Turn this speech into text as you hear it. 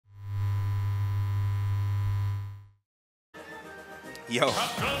Yo,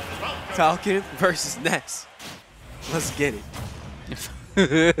 Falcon versus Ness. Let's get it.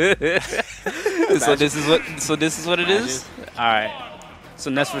 So this is what it is. All right. So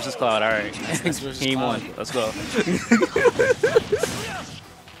Ness versus Cloud. All right. Ness versus Game Cloud. 1. Let's go.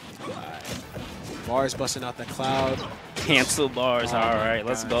 Bars busting out the Cloud. Cancel bars. All right.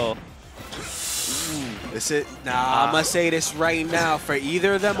 Let's go. That's it. Nah, I'm gonna say this right now. For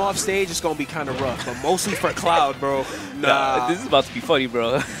either of them off stage, it's gonna be kind of rough, but mostly for Cloud, bro. Nah. This is about to be funny,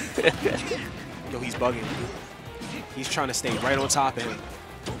 bro. Yo, he's bugging. He's trying to stay right on top of him.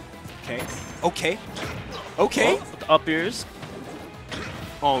 Okay. Okay. Okay. Oh, with the up airs.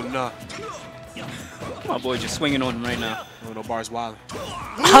 Oh, no. My boy just swinging on him right now. Oh, no, bars wild.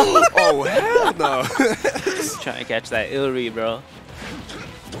 Oh, hell no. Trying to catch that ill read, bro.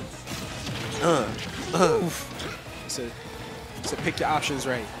 So pick your options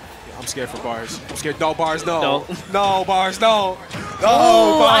right. Yeah, I'm scared for bars. I'm scared. No, bars, no. No. No, bars, no. No,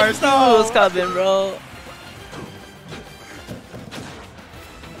 Oh, bars, I knew no. it was coming, bro.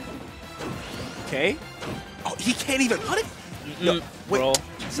 Okay. Oh, he can't even put it. Yo, wait. Bro,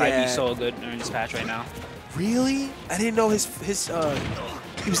 side Yeah. B's so good during this patch right now. Really? I didn't know he was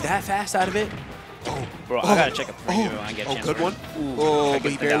that fast out of it. Oh, Bro, I gotta check up for you when I get a chance. good for one. it. Ooh, Oh, I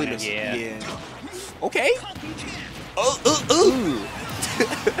but he get barely down missed. there, yeah. Okay. Oh,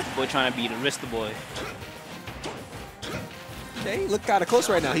 Boy trying to beat the wrist, the boy. Okay, look kind of close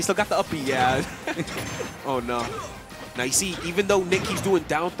right now. He still got the uppy, yeah. Oh, no. Now, you see, even though Nick keeps doing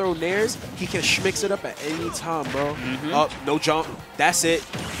down throw nairs, he can schmix it up at any time, bro. Up, no jump. That's it.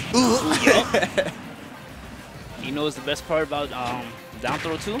 You know what's the best part about down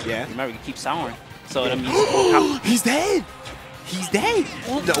throw too? Yeah. Remember, you keep souring. So that means He's dead. He's dead.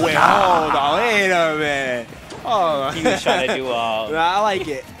 No, wait, hold on. Wait a minute. Oh, he was trying to do Nah, I like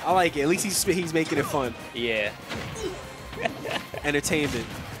it. I like it. At least he's making it fun. yeah. Entertainment.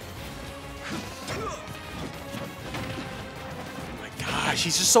 Oh my gosh,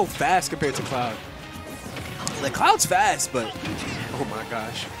 he's just so fast compared to Cloud. Like, Cloud's fast, but oh my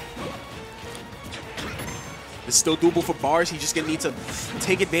gosh. It's still doable for bars. He's just gonna need to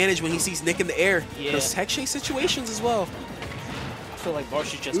take advantage when he sees Nick in the air. Yeah. Those tech chase situations as well. I feel like Bar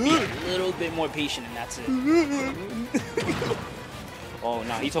should just be a little bit more patient, and that's it. Oh,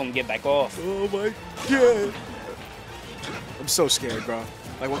 no, he told him to get back off. Oh my god. I'm so scared, bro.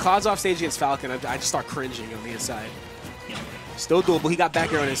 Like, when Cloud's off stage against Falcon, I just start cringing on the inside. Still doable. He got back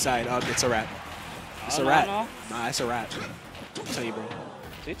here on his side. It's a wrap. It's a wrap. No. Nah, it's a wrap. I'm telling you, bro.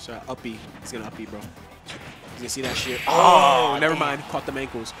 It's a uppy. He's gonna uppy, bro. He's gonna see that shit. Oh, never mind. Caught them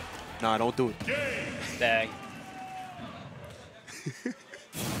ankles. Nah, don't do it. Dag. Give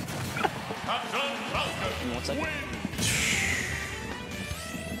me 1 second.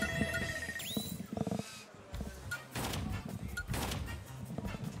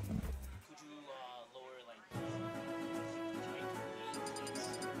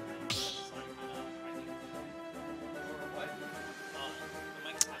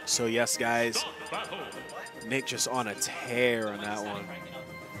 So yes, guys, Nick just on a tear on that one.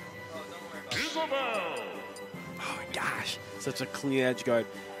 Oh my gosh, such a clean edge guard.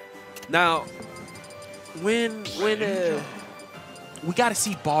 Now, when we got to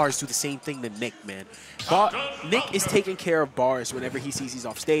see Bars do the same thing to Nick, man. Nick is taking care of Bars whenever he sees he's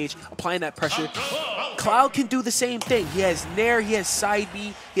off stage, applying that pressure. Cloud can do the same thing. He has Nair, he has side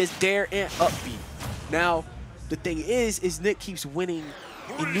B, he has Dare and up B. Now, the thing is Nick keeps winning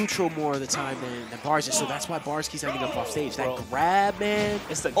in neutral more of the time than Bars is, so that's why Bars keeps ending up off stage. That grab, man.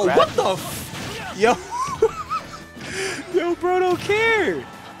 It's the Oh, grab. what the f? Yo. Yo, bro, don't care.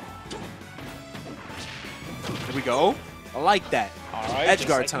 There we go. I like that. All right, Edge just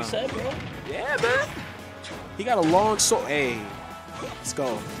guard like time. you said, bro. Yeah, man. He got a long sword. Hey, let's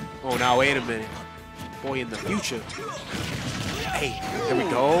go. Oh, now wait a minute. Boy, in the future. Hey, there we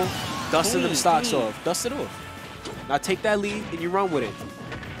go. Dusting them stocks off. Dust it off. Now take that lead and you run with it.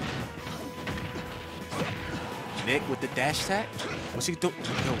 Nick with the dash attack. What's he doing?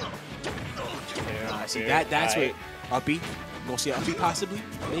 No. See that's what uppy. Gonna see uppy possibly?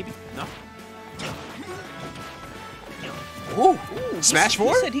 Maybe? No. Ooh. Smash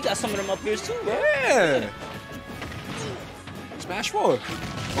 4? He said he got some of them up here too, bro. Yeah. Smash 4.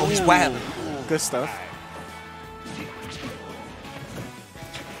 Oh, he's wild. Good stuff.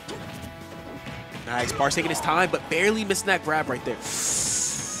 Nice. Bar's taking his time, but barely missing that grab right there.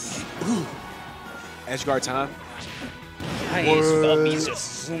 Ooh. Edge guard time. Nice. He's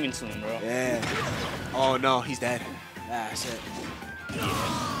just zooming to him, bro. Yeah. Oh, no. He's dead. That's it.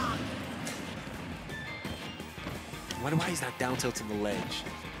 I wonder why he's not down tilting the ledge.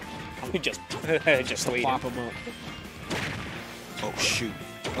 We just Just to waiting. pop him up. Oh, shoot.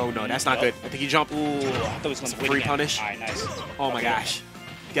 Oh, no, that's not good. I think he jumped. Ooh, I thought he was going to Free punish. All right, nice. Oh, my gosh.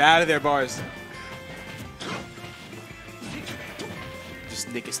 Get out of there, Bars.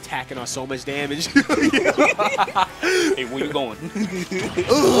 Just Nick is tacking on so much damage. Hey, where you going?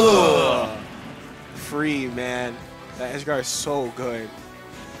 Free, man. That edge guard is so good.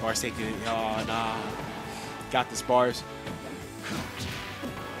 Bars taking it. Oh, nah. Got this, Bars.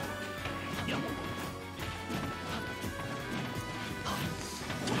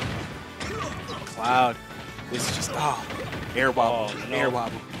 Cloud. This is just, air wobble. Oh, no. Air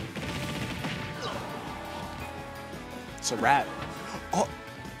wobble. It's a wrap. Oh.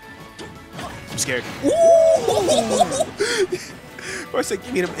 I'm scared. Bars said,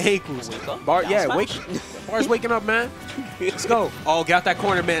 give me them ankles. Bars waking up, man. Let's go. Oh, get out that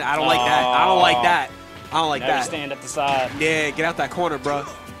corner, man. I don't like that. I don't like that. I don't like that. Stand at the side. Yeah, get out that corner, bro.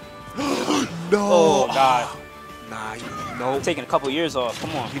 No. Oh, God. Nah, no. Taking a couple years off.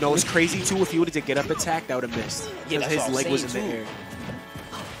 Come on. You know what's crazy, too? If he would have get up attack, that would have missed. Yeah, Because his leg was in the too. air.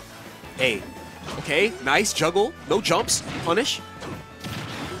 Hey. Okay, nice. Juggle. No jumps. Punish.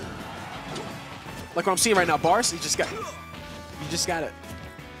 Like what I'm seeing right now, Bars, you just got it.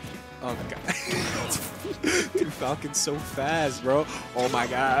 Oh, my God. Dude, Falcon's so fast, bro. Oh, my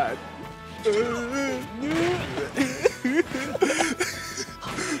God.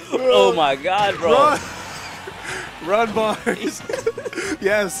 Oh, my God, bro. Run, Bars.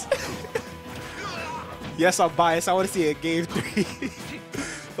 Yes. Yes, I'm biased. I want to see it. Game 3.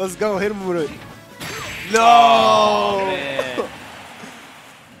 Let's go. Hit him with it. No. Oh, man.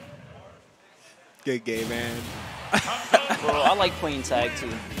 Good game, man. Bro, I like playing tag, too.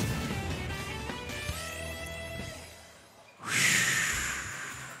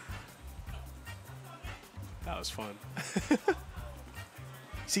 That was fun.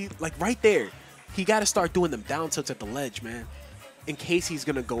 See, like right there, he got to start doing them down tilts at the ledge, man. In case he's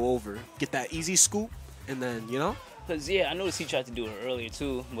going to go over. Get that easy scoop, and then, you know? Because, yeah, I noticed he tried to do it earlier,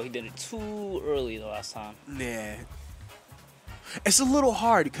 too, but he did it too early the last time. Yeah. It's a little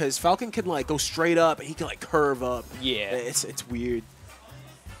hard because Falcon can, like, go straight up, and he can, like, curve up. Yeah. It's weird.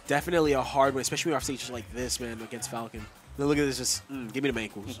 Definitely a hard one, especially off stages like this, man, against Falcon. Now look at this, just give me them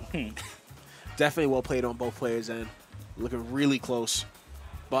ankles. Definitely well played on both players' end. Looking really close.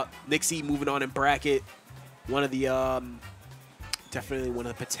 But NickC moving on in bracket. One of the, definitely one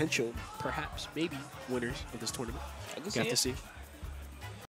of the potential, perhaps, maybe, winners of this tournament. I can Got to see see. it.